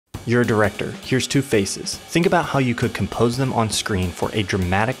You're a director. Here's two faces. Think about how you could compose them on screen for a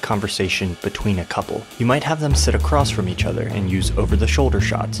dramatic conversation between a couple. You might have them sit across from each other and use over-the-shoulder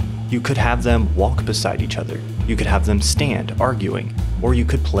shots. You could have them walk beside each other. You could have them stand, arguing. Or you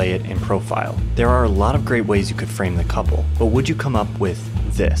could play it in profile. There are a lot of great ways you could frame the couple, but would you come up with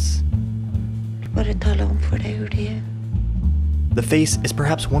this? The face is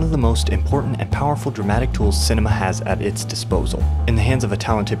perhaps one of the most important and powerful dramatic tools cinema has at its disposal. In the hands of a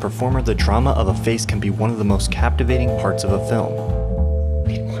talented performer, the drama of a face can be one of the most captivating parts of a film.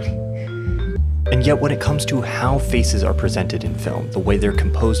 And yet when it comes to how faces are presented in film, the way they're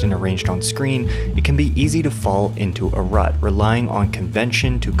composed and arranged on screen, it can be easy to fall into a rut, relying on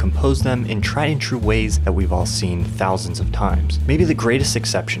convention to compose them in tried and true ways that we've all seen thousands of times. Maybe the greatest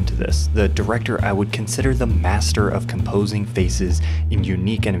exception to this, the director I would consider the master of composing faces in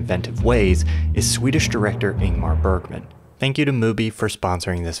unique and inventive ways, is Swedish director Ingmar Bergman. Thank you to Mubi for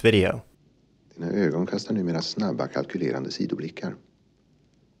sponsoring this video. Dina ögon kastar numera snabba kalkylerande sidoblickar.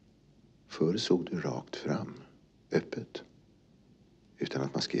 Förr såg du rakt fram, öppet, utan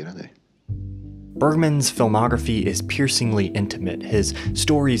att maskera dig. Bergman's filmography is piercingly intimate. His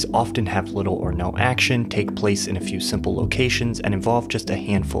stories often have little or no action, take place in a few simple locations, and involve just a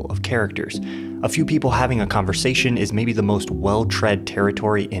handful of characters. A few people having a conversation is maybe the most well-tread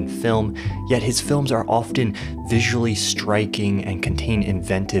territory in film, yet his films are often visually striking and contain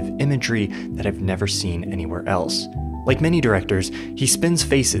inventive imagery that I've never seen anywhere else. Like many directors, he spins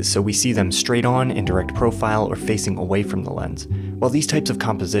faces so we see them straight on in direct profile or facing away from the lens. While these types of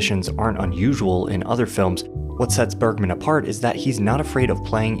compositions aren't unusual in other films, what sets Bergman apart is that he's not afraid of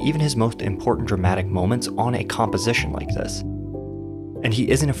playing even his most important dramatic moments on a composition like this. And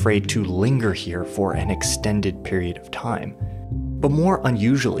he isn't afraid to linger here for an extended period of time. But more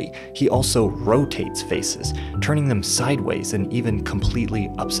unusually, he also rotates faces, turning them sideways and even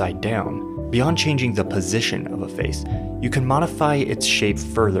completely upside down. Beyond changing the position of a face, you can modify its shape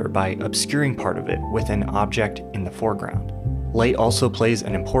further by obscuring part of it with an object in the foreground. Light also plays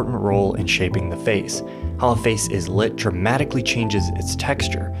an important role in shaping the face. How a face is lit dramatically changes its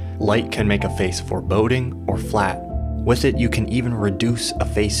texture. Light can make a face foreboding or flat. With it, you can even reduce a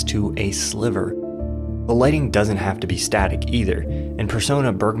face to a sliver. The lighting doesn't have to be static either. In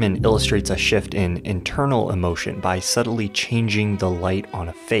Persona, Bergman illustrates a shift in internal emotion by subtly changing the light on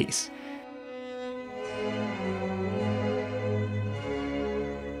a face.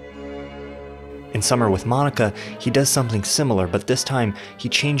 In Summer with Monica, he does something similar, but this time he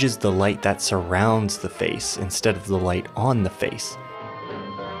changes the light that surrounds the face instead of the light on the face.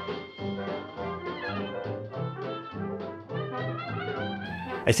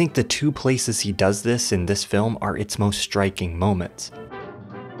 I think the two places he does this in this film are its most striking moments.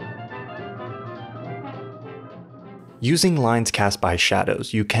 Using lines cast by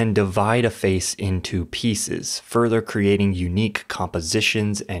shadows, you can divide a face into pieces, further creating unique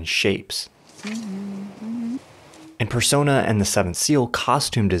compositions and shapes. In Persona and the Seventh Seal,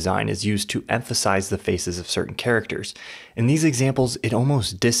 costume design is used to emphasize the faces of certain characters. In these examples, it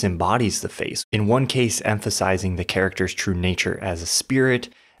almost disembodies the face, in one case emphasizing the character's true nature as a spirit,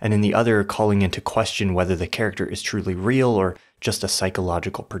 and in the other calling into question whether the character is truly real or just a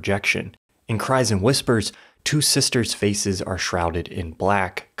psychological projection. In Cries and Whispers, two sisters' faces are shrouded in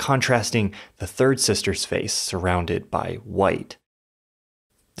black, contrasting the third sister's face surrounded by white.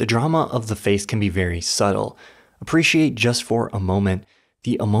 The drama of the face can be very subtle. Appreciate just for a moment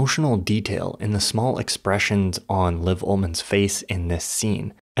the emotional detail in the small expressions on Liv Ullmann's face in this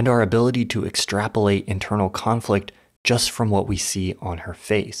scene, and our ability to extrapolate internal conflict just from what we see on her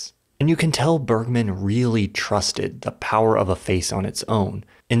face. And you can tell Bergman really trusted the power of a face on its own.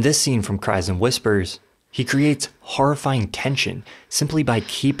 In this scene from Cries and Whispers, he creates horrifying tension simply by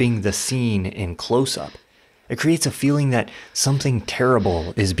keeping the scene in close-up. It creates a feeling that something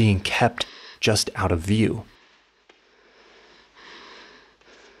terrible is being kept just out of view.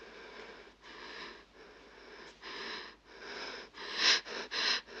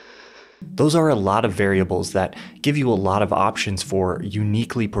 Those are a lot of variables that give you a lot of options for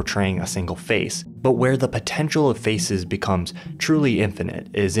uniquely portraying a single face, but where the potential of faces becomes truly infinite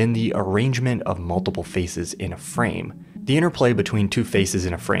is in the arrangement of multiple faces in a frame. The interplay between two faces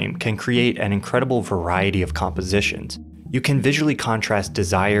in a frame can create an incredible variety of compositions. You can visually contrast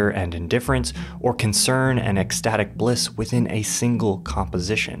desire and indifference, or concern and ecstatic bliss within a single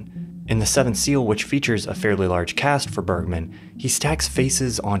composition. In The Seventh Seal, which features a fairly large cast for Bergman, he stacks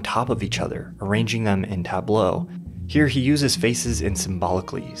faces on top of each other, arranging them in tableau. Here he uses faces in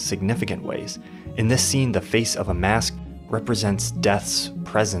symbolically significant ways. In this scene, the face of a mask represents death's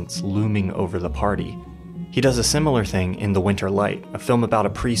presence looming over the party. He does a similar thing in The Winter Light, a film about a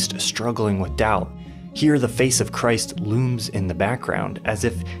priest struggling with doubt. Here, the face of Christ looms in the background, as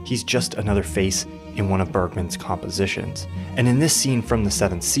if he's just another face in one of Bergman's compositions. And in this scene from The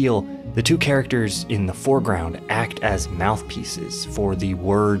Seventh Seal, the two characters in the foreground act as mouthpieces for the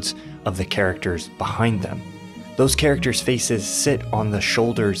words of the characters behind them. Those characters' faces sit on the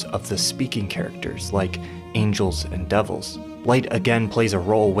shoulders of the speaking characters, like angels and devils. Light again plays a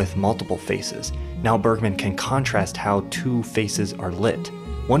role with multiple faces. Now Bergman can contrast how two faces are lit.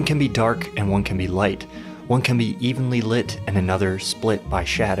 One can be dark and one can be light. One can be evenly lit and another split by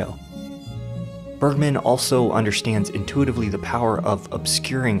shadow. Bergman also understands intuitively the power of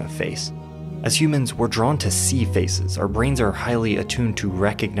obscuring a face. As humans, we're drawn to see faces. Our brains are highly attuned to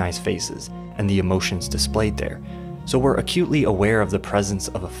recognize faces and the emotions displayed there. So we're acutely aware of the presence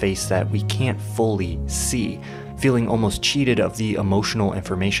of a face that we can't fully see, feeling almost cheated of the emotional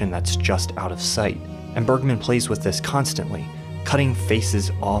information that's just out of sight. And Bergman plays with this constantly, cutting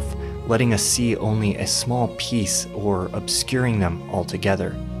faces off, letting us see only a small piece or obscuring them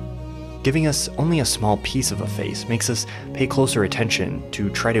altogether. Giving us only a small piece of a face makes us pay closer attention to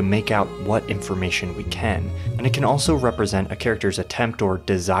try to make out what information we can, and it can also represent a character's attempt or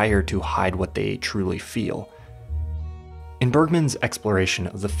desire to hide what they truly feel. In Bergman's exploration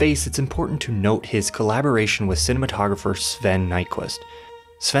of the face, it's important to note his collaboration with cinematographer Sven Nykvist.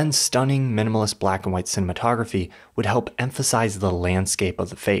 Sven's stunning minimalist black and white cinematography would help emphasize the landscape of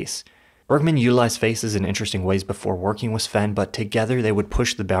the face. Bergman utilized faces in interesting ways before working with Sven, but together they would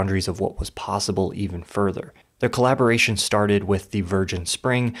push the boundaries of what was possible even further. Their collaboration started with The Virgin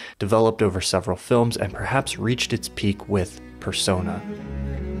Spring, developed over several films, and perhaps reached its peak with Persona.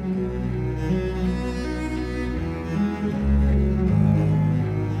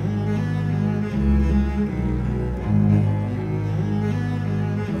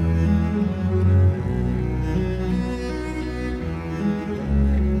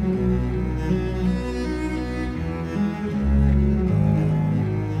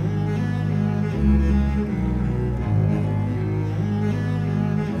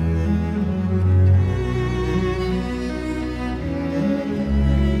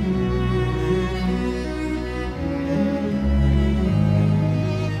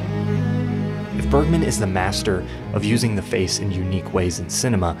 Bergman is the master of using the face in unique ways in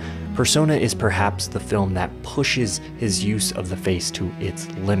cinema. Persona is perhaps the film that pushes his use of the face to its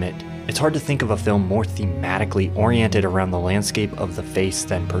limit. It's hard to think of a film more thematically oriented around the landscape of the face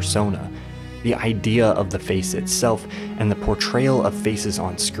than Persona. The idea of the face itself and the portrayal of faces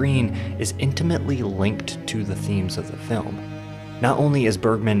on screen is intimately linked to the themes of the film. Not only is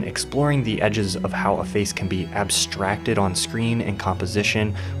Bergman exploring the edges of how a face can be abstracted on screen and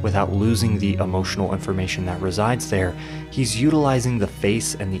composition without losing the emotional information that resides there, he's utilizing the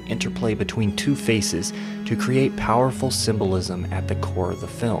face and the interplay between two faces to create powerful symbolism at the core of the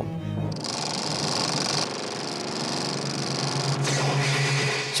film.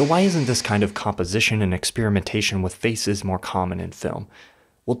 So why isn't this kind of composition and experimentation with faces more common in film?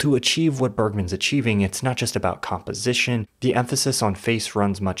 Well, to achieve what Bergman's achieving, it's not just about composition. The emphasis on face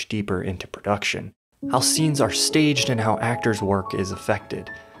runs much deeper into production. How scenes are staged and how actors' work is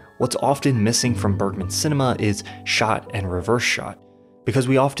affected. What's often missing from Bergman's cinema is shot and reverse shot. Because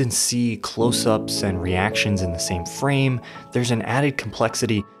we often see close-ups and reactions in the same frame, there's an added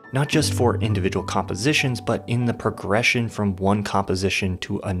complexity not just for individual compositions, but in the progression from one composition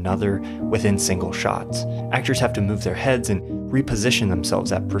to another within single shots. Actors have to move their heads and reposition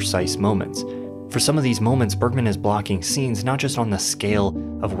themselves at precise moments. For some of these moments, Bergman is blocking scenes not just on the scale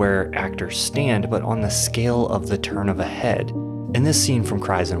of where actors stand, but on the scale of the turn of a head. In this scene from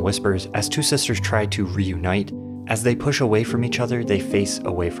Cries and Whispers, as two sisters try to reunite, as they push away from each other, they face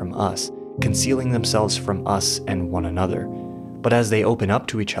away from us, concealing themselves from us and one another. But as they open up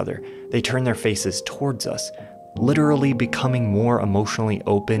to each other, they turn their faces towards us, literally becoming more emotionally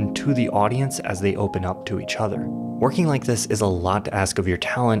open to the audience as they open up to each other. Working like this is a lot to ask of your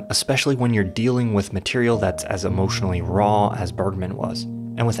talent, especially when you're dealing with material that's as emotionally raw as Bergman was.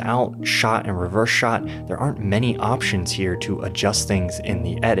 And without shot and reverse shot, there aren't many options here to adjust things in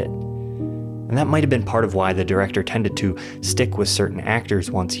the edit. And that might have been part of why the director tended to stick with certain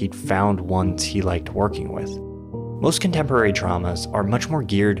actors once he'd found ones he liked working with. Most contemporary dramas are much more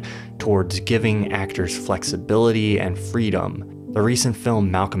geared towards giving actors flexibility and freedom. The recent film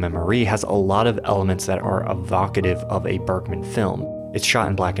Malcolm and Marie has a lot of elements that are evocative of a Bergman film. It's shot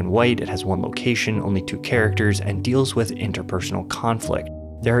in black and white, it has one location, only two characters, and deals with interpersonal conflict.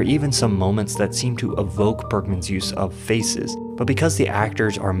 There are even some moments that seem to evoke Bergman's use of faces, But because the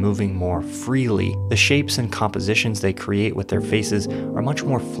actors are moving more freely, the shapes and compositions they create with their faces are much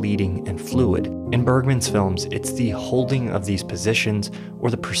more fleeting and fluid. In Bergman's films, it's the holding of these positions or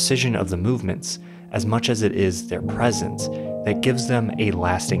the precision of the movements, as much as it is their presence, that gives them a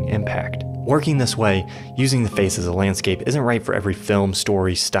lasting impact. Working this way, using the face as a landscape, isn't right for every film,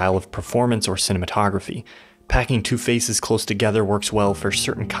 story, style of performance, or cinematography. Packing two faces close together works well for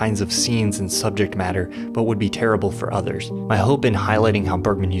certain kinds of scenes and subject matter, but would be terrible for others. My hope in highlighting how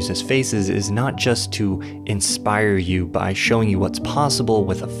Bergman uses faces is not just to inspire you by showing you what's possible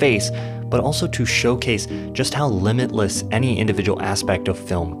with a face, but also to showcase just how limitless any individual aspect of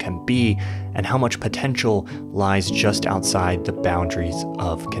film can be, and how much potential lies just outside the boundaries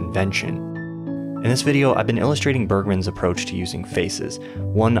of convention. In this video, I've been illustrating Bergman's approach to using faces.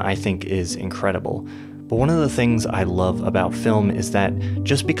 One I think is incredible. But one of the things I love about film is that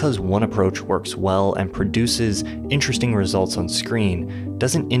just because one approach works well and produces interesting results on screen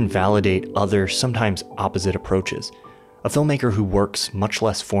doesn't invalidate other, sometimes opposite approaches. A filmmaker who works much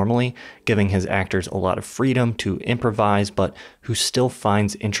less formally, giving his actors a lot of freedom to improvise, but who still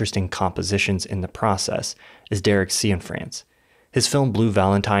finds interesting compositions in the process, is Derek Cianfrance. His film Blue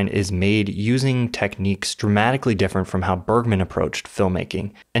Valentine is made using techniques dramatically different from how Bergman approached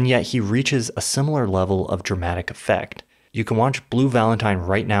filmmaking, and yet he reaches a similar level of dramatic effect. You can watch Blue Valentine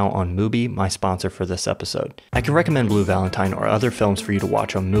right now on Mubi, my sponsor for this episode. I can recommend Blue Valentine or other films for you to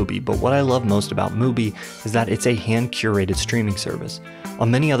watch on Mubi, but what I love most about Mubi is that it's a hand-curated streaming service.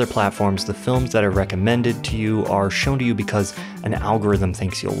 On many other platforms, the films that are recommended to you are shown to you because an algorithm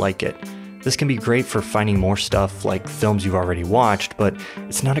thinks you'll like it. This can be great for finding more stuff like films you've already watched, but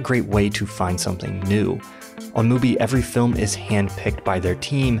it's not a great way to find something new. On Mubi, every film is handpicked by their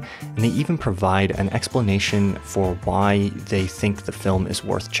team, and they even provide an explanation for why they think the film is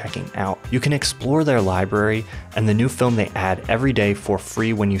worth checking out. You can explore their library and the new film they add every day for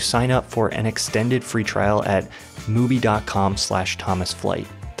free when you sign up for an extended free trial at mubi.com/thomasflight.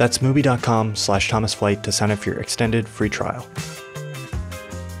 That's mubi.com/thomasflight to sign up for your extended free trial.